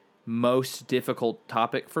the most difficult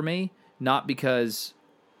topic for me, not because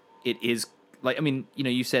it is...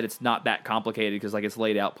 you said it's not that complicated because, it's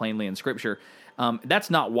laid out plainly in Scripture.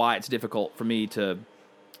 That's not why it's difficult for me to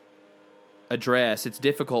address. It's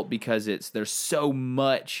difficult because there's so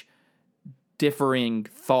much differing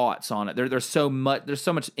thoughts on it. There's so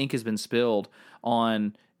much ink has been spilled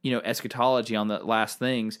on eschatology, on the last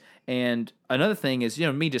things. And another thing is,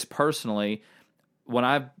 me just personally, when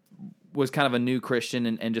I was kind of a new Christian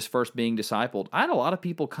and just first being discipled, I had a lot of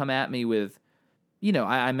people come at me with,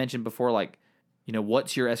 I mentioned before,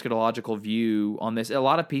 what's your eschatological view on this? A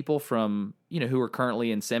lot of people from, who are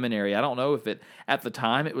currently in seminary, I don't know if at the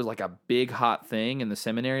time it was like a big hot thing in the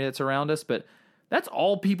seminary that's around us, but that's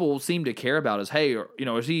all people seem to care about is, hey,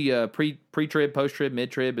 is he pre-trib, post-trib,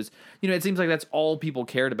 mid-trib? It seems like that's all people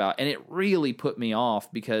cared about. And it really put me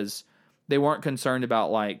off because they weren't concerned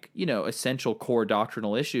about essential core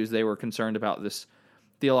doctrinal issues. They were concerned about this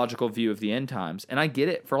theological view of the end times. And I get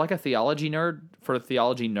it. For a theology nerd, for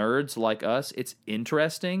theology nerds like us, it's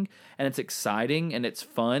interesting and it's exciting and it's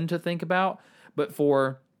fun to think about. But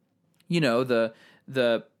for, the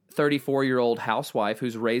 34-year-old housewife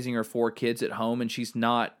who's raising her 4 kids at home and she's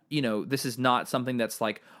not, this is not something that's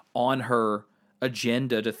on her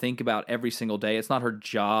agenda to think about every single day. It's not her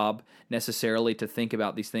job necessarily to think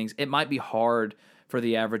about these things. It might be hard for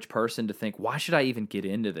the average person to think, why should I even get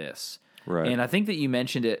into this? Right. And I think that you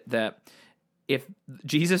mentioned it, that if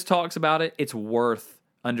Jesus talks about it, it's worth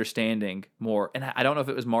understanding more. And I don't know if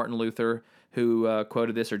it was Martin Luther who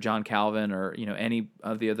quoted this, or John Calvin, or any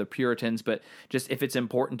of the other Puritans, but just if it's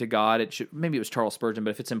important to God, it should. Maybe it was Charles Spurgeon, but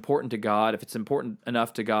if it's important to God, if it's important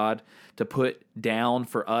enough to God to put down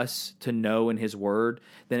for us to know in His Word,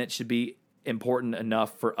 then it should be important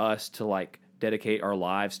enough for us to dedicate our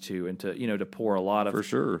lives to, and to to pour a lot of For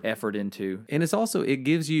sure. effort into. And it's also, it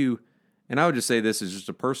gives you, and I would just say this is just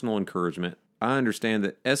a personal encouragement. I understand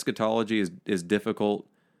that eschatology is difficult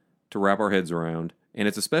to wrap our heads around. And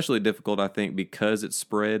it's especially difficult, I think, because it's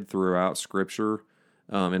spread throughout Scripture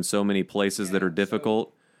in so many places that are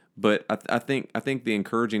difficult. But I think the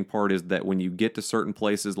encouraging part is that when you get to certain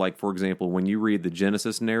places, like, for example, when you read the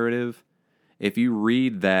Genesis narrative, if you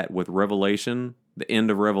read that with Revelation, the end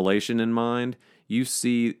of Revelation in mind, you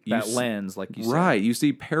see that lens, like you said. Right. You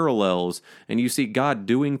see parallels, and you see God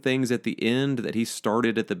doing things at the end that He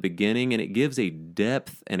started at the beginning, and it gives a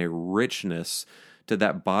depth and a richness to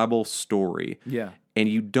that Bible story. Yeah. And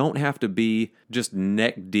you don't have to be just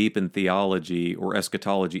neck deep in theology or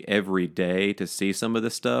eschatology every day to see some of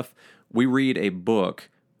this stuff. We read a book.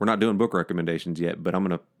 We're not doing book recommendations yet, but I'm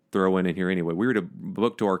going to throw in here anyway. We read a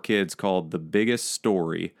book to our kids called The Biggest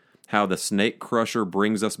Story, How the Snake Crusher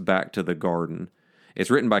Brings Us Back to the Garden. It's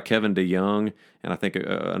written by Kevin DeYoung, and I think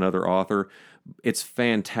another author. It's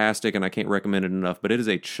fantastic, and I can't recommend it enough, but it is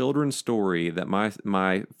a children's story that my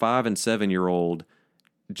 5 and 7-year-old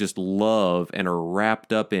just love and are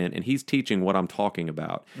wrapped up in, and he's teaching what I'm talking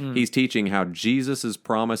about. He's teaching how Jesus'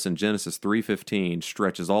 promise in Genesis 3:15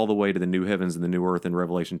 stretches all the way to the new heavens and the new earth in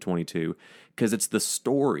Revelation 22, because it's the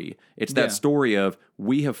story. It's that story of,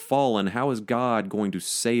 we have fallen. How is God going to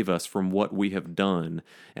save us from what we have done?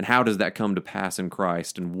 And how does that come to pass in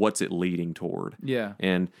Christ? And what's it leading toward? Yeah.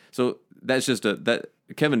 And so that's just that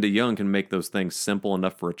Kevin DeYoung can make those things simple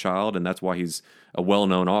enough for a child, and that's why he's a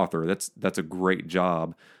well-known author. That's a great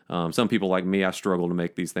job. Some people like me, I struggle to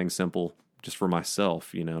make these things simple just for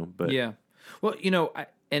myself, But yeah, well,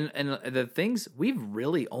 and the things we've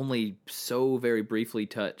really only so very briefly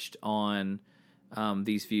touched on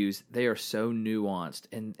these views. They are so nuanced,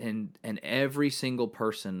 and every single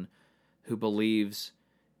person who believes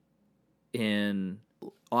in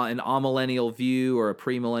an amillennial view or a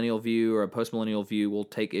premillennial view or a postmillennial view will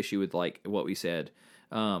take issue with what we said,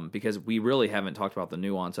 because we really haven't talked about the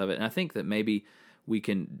nuance of it. And I think that maybe we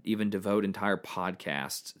can even devote entire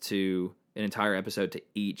podcasts to an entire episode to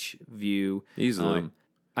each view easily.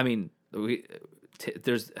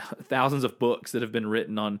 There's thousands of books that have been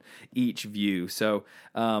written on each view. So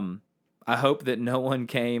I hope that no one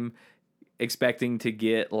came expecting to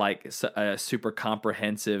get a super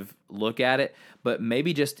comprehensive look at it, but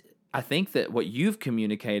maybe just, I think that what you've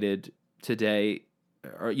communicated today,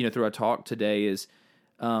 or through our talk today, is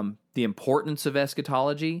the importance of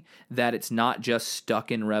eschatology, that it's not just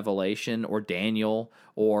stuck in Revelation or Daniel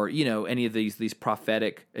or any of these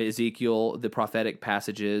prophetic, Ezekiel, the prophetic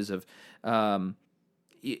passages of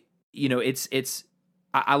it's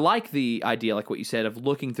I like the idea, like what you said, of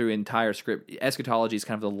looking through entire script. Eschatology is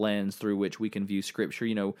kind of the lens through which we can view Scripture.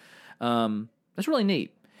 That's really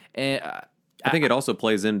neat. And I think it also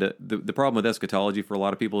plays into the problem with eschatology for a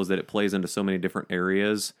lot of people is that it plays into so many different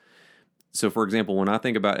areas. So, for example, when I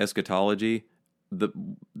think about eschatology,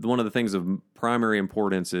 one of the things of primary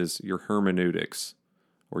importance is your hermeneutics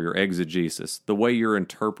or your exegesis, the way you're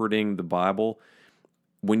interpreting the Bible.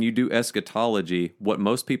 When you do eschatology, what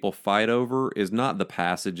most people fight over is not the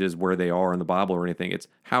passages where they are in the Bible or anything. It's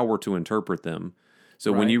how we're to interpret them.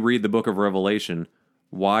 So when you read the book of Revelation,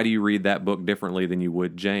 why do you read that book differently than you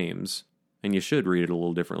would James? And you should read it a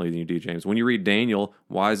little differently than you do James. When you read Daniel,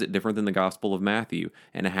 why is it different than the Gospel of Matthew?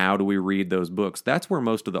 And how do we read those books? That's where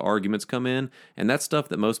most of the arguments come in, and that's stuff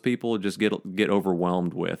that most people just get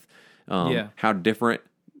overwhelmed with. how different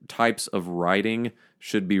types of writing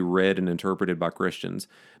should be read and interpreted by Christians.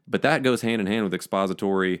 But that goes hand in hand with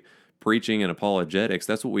expository preaching and apologetics.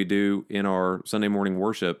 That's what we do in our Sunday morning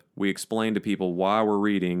worship. We explain to people why we're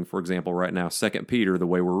reading, for example, right now, 2 Peter, the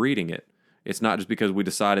way we're reading it. It's not just because we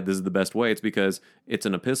decided this is the best way. It's because it's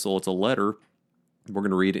an epistle, it's a letter. We're going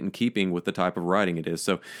to read it in keeping with the type of writing it is.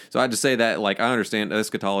 So I just say that, like, I understand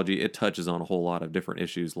eschatology, it touches on a whole lot of different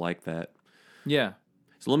issues like that. Yeah.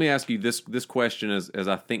 So let me ask you this question as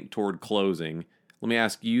I think toward closing. Let me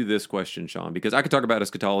ask you this question, Sean, because I could talk about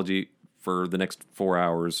eschatology for the next 4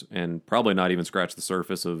 hours and probably not even scratch the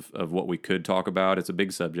surface of what we could talk about. It's a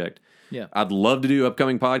big subject. Yeah. I'd love to do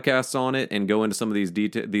upcoming podcasts on it and go into some of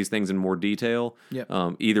these things in more detail.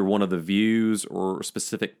 Yeah. Either one of the views or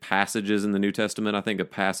specific passages in the New Testament. I think a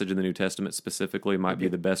passage in the New Testament specifically might be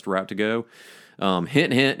the best route to go.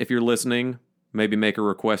 Hint, hint, if you're listening, maybe make a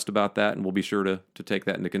request about that, and we'll be sure to take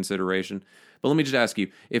that into consideration. But let me just ask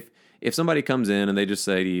you, if somebody comes in and they just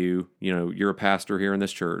say to you, you're a pastor here in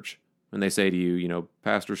this church, and they say to you,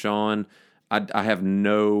 Pastor Sean, I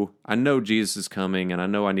know Jesus is coming, and I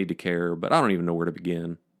know I need to care, but I don't even know where to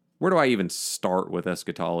begin. Where do I even start with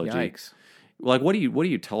eschatology? Yikes. Like, what do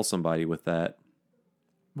you tell somebody with that?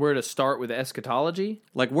 Where to start with eschatology?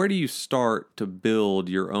 Like, where do you start to build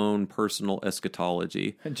your own personal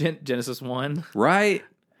eschatology? Genesis 1? Right?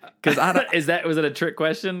 Because was it a trick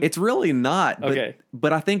question? It's really not. But, Okay.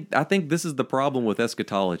 But I think this is the problem with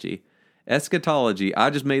eschatology. Eschatology,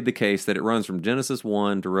 I just made the case that it runs from Genesis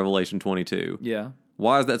 1 to Revelation 22. Yeah.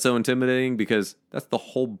 Why is that so intimidating? Because that's the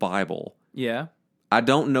whole Bible. Yeah. I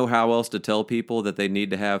don't know how else to tell people that they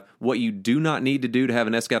need to have... What you do not need to do to have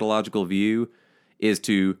an eschatological view is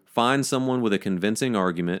to find someone with a convincing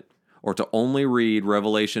argument, or to only read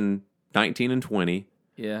Revelation 19 and 20,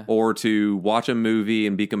 Yeah. or to watch a movie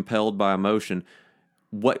and be compelled by emotion.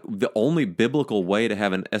 The only biblical way to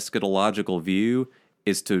have an eschatological view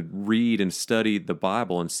is to read and study the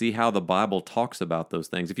Bible and see how the Bible talks about those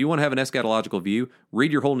things. If you want to have an eschatological view,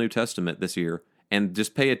 read your whole New Testament this year and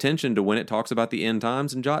just pay attention to when it talks about the end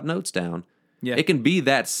times and jot notes down. Yeah. It can be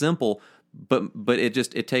that simple, but it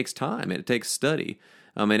takes time. It takes study.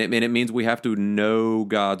 And it means we have to know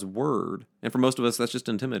God's word. And for most of us, that's just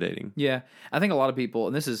intimidating. Yeah. I think a lot of people,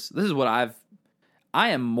 and this is what I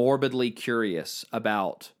am morbidly curious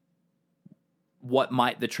about what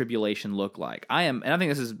might the tribulation look like. And I think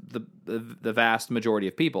this is the vast majority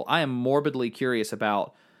of people. I am morbidly curious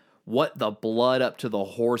about what the blood up to the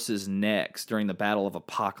horses' necks during the battle of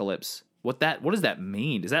Apocalypse, what does that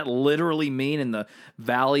mean? Does that literally mean in the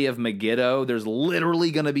Valley of Megiddo there's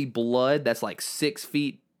literally going to be blood that's like 6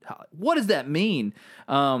 feet? What does that mean?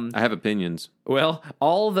 I have opinions. Well,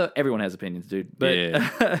 everyone has opinions, dude. But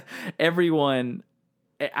Yeah. everyone...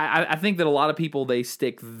 I think that a lot of people, they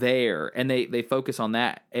stick there and they focus on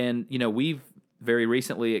that. And, we've very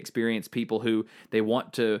recently experienced people who they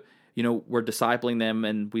want to, we're discipling them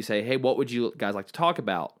and we say, hey, what would you guys like to talk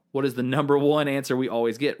about? What is the number one answer we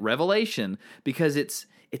always get? Revelation, because it's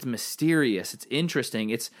mysterious, it's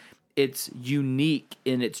interesting, it's unique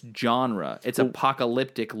in its genre. It's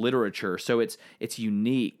apocalyptic literature, so it's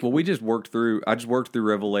unique. Well, I just worked through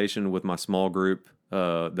Revelation with my small group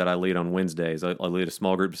that I lead on Wednesdays. I lead a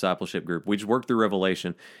small group discipleship group. We just worked through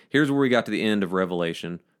Revelation. Here's where we got to the end of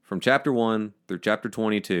Revelation. From chapter 1 through chapter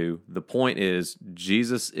 22, the point is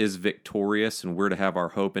Jesus is victorious and we're to have our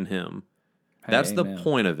hope in him. That's Amen. the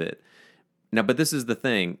point of it. Now, but this is the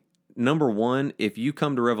thing. Number one, if you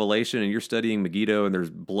come to Revelation and you're studying Megiddo and there's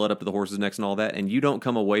blood up to the horses' necks and all that, and you don't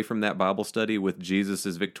come away from that Bible study with Jesus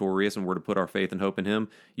is victorious and we're to put our faith and hope in him,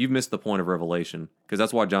 you've missed the point of Revelation, because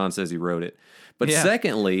that's why John says he wrote it. But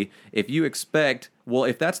secondly, if you expect,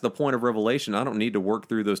 if that's the point of Revelation, I don't need to work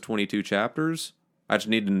through those 22 chapters. I just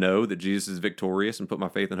need to know that Jesus is victorious and put my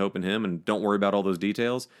faith and hope in him and don't worry about all those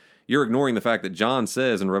details. You're ignoring the fact that John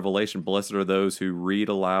says in Revelation, blessed are those who read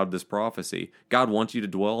aloud this prophecy. God wants you to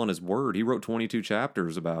dwell on his word. He wrote 22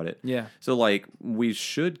 chapters about it. Yeah. So, we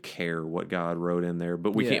should care what God wrote in there,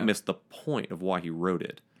 but we can't miss the point of why he wrote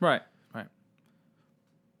it. Right.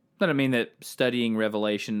 Doesn't mean that studying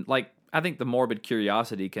Revelation, I think the morbid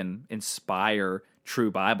curiosity can inspire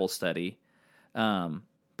true Bible study.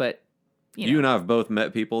 But you and I have both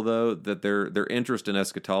met people, though, that their interest in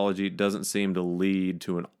eschatology doesn't seem to lead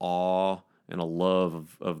to an awe and a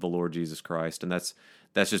love of the Lord Jesus Christ, and that's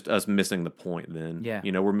just us missing the point. Then,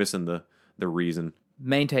 we're missing the reason.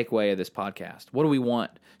 Main takeaway of this podcast: what do we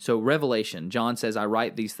want? So, Revelation. John says, "I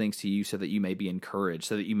write these things to you so that you may be encouraged,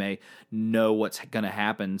 so that you may know what's going to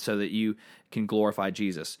happen, so that you can glorify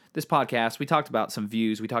Jesus." This podcast, we talked about some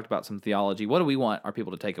views, we talked about some theology. What do we want our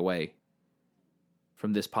people to take away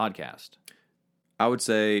from this podcast? I would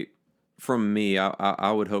say, from me,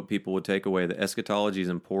 I would hope people would take away that eschatology is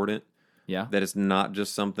important, Yeah. that it's not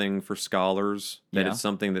just something for scholars, that Yeah. it's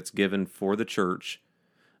something that's given for the church.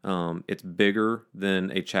 It's bigger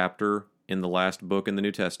than a chapter in the last book in the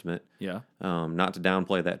New Testament. Yeah. Not to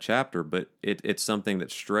downplay that chapter, but it's something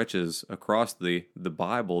that stretches across the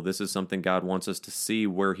Bible. This is something God wants us to see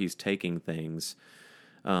where He's taking things,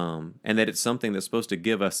 and that it's something that's supposed to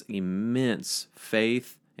give us immense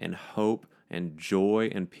faith and hope and joy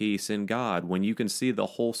and peace in God. When you can see the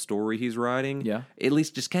whole story He's writing, Yeah. at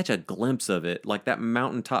least just catch a glimpse of it, like that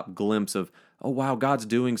mountaintop glimpse of, oh wow, God's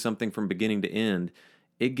doing something from beginning to end.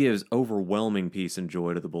 It gives overwhelming peace and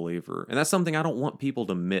joy to the believer. And that's something I don't want people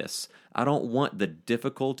to miss. I don't want the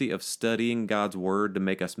difficulty of studying God's Word to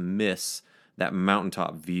make us miss that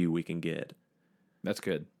mountaintop view we can get. That's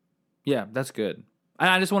good. Yeah, that's good. And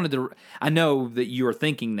I just wanted to, I know that you were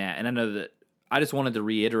thinking that, and I know that I just wanted to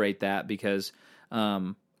reiterate that because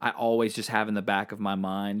I always just have in the back of my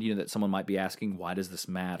mind, that someone might be asking, why does this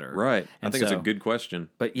matter? Right. I And think it's a so- good question.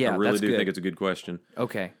 But yeah, I really that's do good. think it's a good question.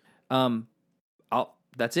 Okay.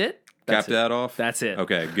 That's it? Cap that off? That's it.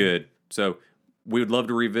 Okay, good. So we would love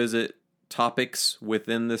to revisit topics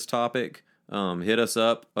within this topic. Hit us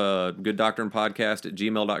up,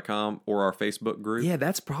 gooddoctrinepodcast@gmail.com or our Facebook group. Yeah,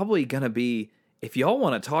 that's probably going to be, if y'all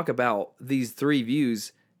want to talk about these three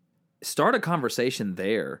views, start a conversation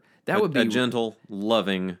there. That would be a gentle,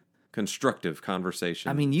 loving, constructive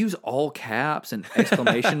conversation. I mean, use all caps and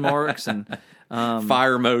exclamation marks and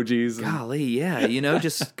fire emojis. golly, yeah,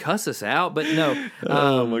 just cuss us out. But no,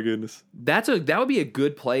 Oh my goodness. that would be a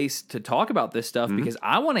good place to talk about this stuff because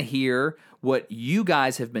I want to hear what you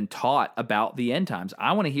guys have been taught about the end times.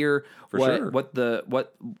 I want to hear sure. what the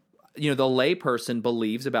layperson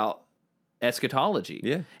believes about eschatology.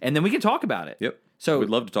 Yeah. And then we can talk about it. Yep. So we'd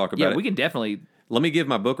love to talk about yeah, it. we can definitely. Let me give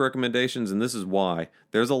my book recommendations, and this is why.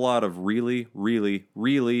 There's a lot of really, really,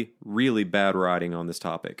 really, really bad writing on this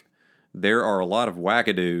topic. There are a lot of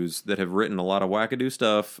wackadoos that have written a lot of wackadoo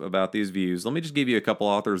stuff about these views. Let me just give you a couple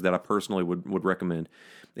authors that I personally would recommend.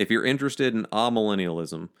 If you're interested in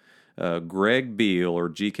amillennialism, Greg Beale or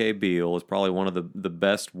G.K. Beale is probably one of the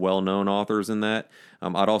best well-known authors in that.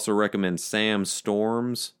 I'd also recommend Sam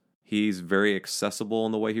Storms. He's very accessible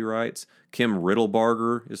in the way he writes. Kim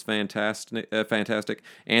Riddlebarger is fantastic.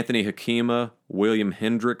 Anthony Hakima, William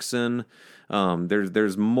Hendrickson.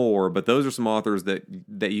 There's more, but those are some authors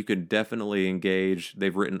that you could definitely engage.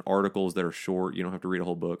 They've written articles that are short. You don't have to read a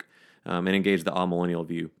whole book. And engage the amillennial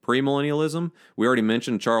view. Premillennialism, we already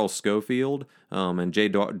mentioned Charles Scofield and J.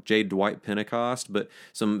 Dwight Pentecost, but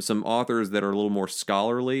some authors that are a little more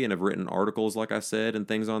scholarly and have written articles, like I said, and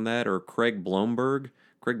things on that are Craig Blomberg.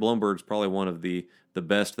 Craig Blomberg's probably one of the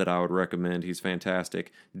best that I would recommend. He's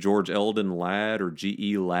fantastic. George Eldon Ladd or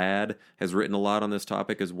G.E. Ladd has written a lot on this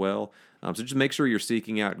topic as well. So just make sure you're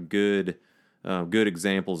seeking out good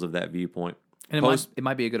examples of that viewpoint. And it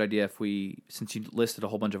might be a good idea if we, since you listed a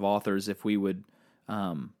whole bunch of authors, if we would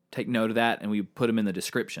take note of that and we put them in the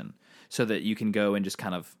description so that you can go and just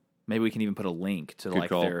kind of, maybe we can even put a link to Good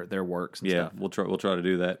call. their works and Yeah, stuff. we'll try to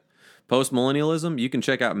do that. Postmillennialism, you can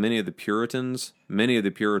check out many of the Puritans. Many of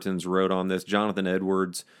the Puritans wrote on this. Jonathan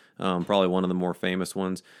Edwards, probably one of the more famous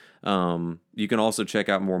ones. You can also check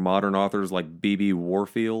out more modern authors like B.B.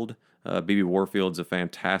 Warfield. B.B. Warfield's a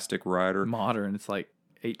fantastic writer. Modern, it's like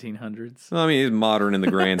 1800s. I mean, he's modern in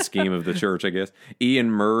the grand scheme of the church, I guess.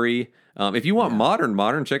 Ian Murray. If you want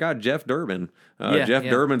modern, check out Jeff Durbin. Jeff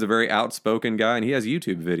Durbin's a very outspoken guy, and he has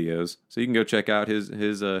YouTube videos, so you can go check out his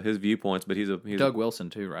viewpoints. But he's Doug Wilson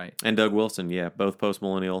too, right? and Doug Wilson, yeah, both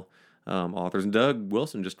postmillennial authors. And Doug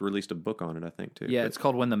Wilson just released a book on it, I think, too. Yeah, But it's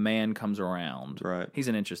called When the Man Comes Around. Right. He's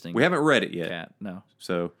an interesting we haven't read it yet, cat. No.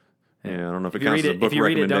 so yeah, I don't know if it If you counts read as a it, book if you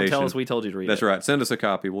read it, recommendation. don't tell us we told you to read That's it. right. Send us a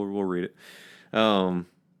copy. We'll read it.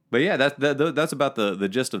 But yeah, that's about the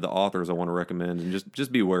gist of the authors I want to recommend, and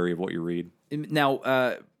just be wary of what you read.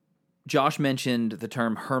 Now, Josh mentioned the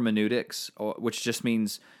term hermeneutics, which just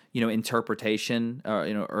means interpretation,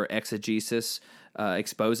 or exegesis,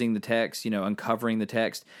 exposing the text, uncovering the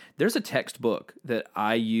text. There's a textbook that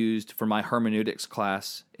I used for my hermeneutics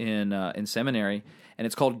class in seminary, and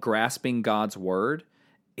it's called Grasping God's Word.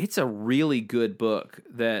 It's a really good book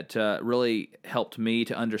that really helped me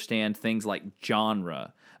to understand things like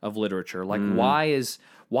genre of literature. Like why is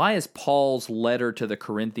Paul's letter to the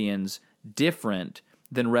Corinthians different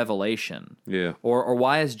than Revelation? Yeah. Or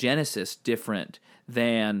why is Genesis different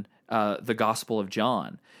than the Gospel of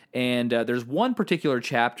John? And there's one particular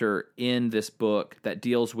chapter in this book that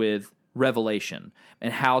deals with Revelation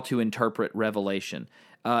and how to interpret Revelation.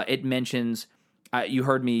 It mentions you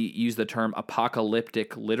heard me use the term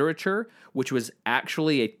apocalyptic literature, which was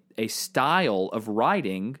actually a style of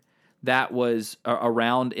writing that was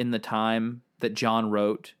around in the time that John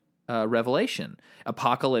wrote Revelation.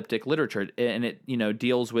 Apocalyptic literature, and it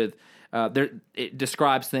deals with it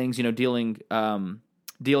describes things dealing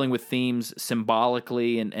with themes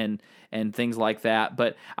symbolically and things like that.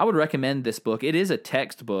 But I would recommend this book. It is a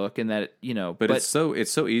textbook in that but it's so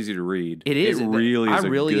easy to read. It is. It really is. I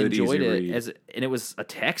really enjoyed it read. and it was a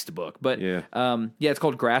textbook. But Yeah. It's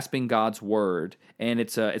called Grasping God's Word, and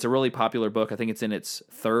it's a really popular book. I think it's in its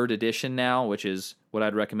 3rd edition now, which is what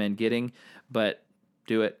I'd recommend getting. But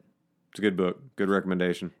do it. It's a good book. Good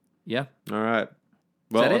recommendation. Yeah. All right.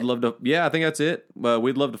 Well, that I'd it? love to. Yeah, I think that's it.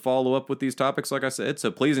 We'd love to follow up with these topics, like I said.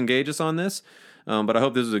 So please engage us on this. But I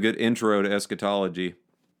hope this is a good intro to eschatology.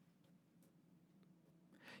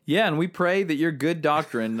 Yeah, and we pray that your good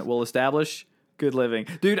doctrine will establish good living.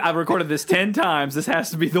 Dude, I've recorded this 10 times. This has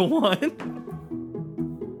to be the one.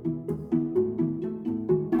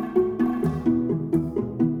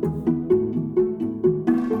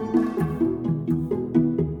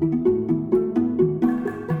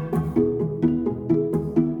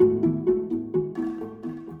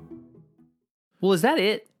 Well, is that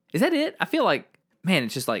it? Is that it? I feel like, man,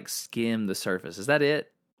 it's just like skim the surface. Is that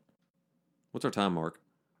it? What's our time mark?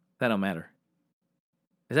 That don't matter.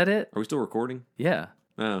 Is that it? Are we still recording? Yeah.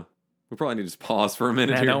 No. We probably need to just pause for a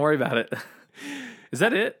minute Nah, here. don't worry about it. Is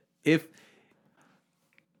that it? If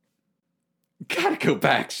gotta go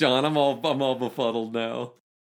back, Sean. I'm all befuddled now.